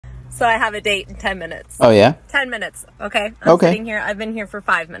So I have a date in 10 minutes. Oh, yeah? 10 minutes, okay? I'm sitting here. I've been here for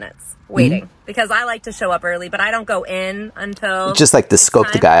 5 minutes waiting because I like to show up early, but I don't go in until... Just like to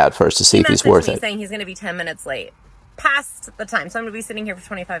scope the guy out first to see if he's worth it. He messaged me saying he's going to be 10 minutes late. Past the time, so I'm going to be sitting here for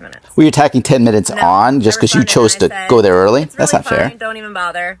 25 minutes. Were you attacking 10 minutes on just because you chose to go there early? That's not fair. Don't even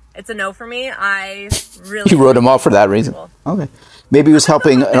bother. It's a no for me. I really... You wrote him off for that reason. Okay. Maybe he was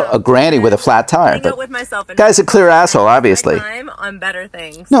helping a granny with a flat tire. But with myself and guy's a clear asshole, obviously. Time on better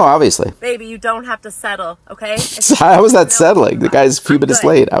things. No, obviously. Baby, you don't have to settle, okay? How was that settling? The guy's a few minutes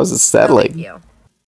late. How was it settling? Thank you.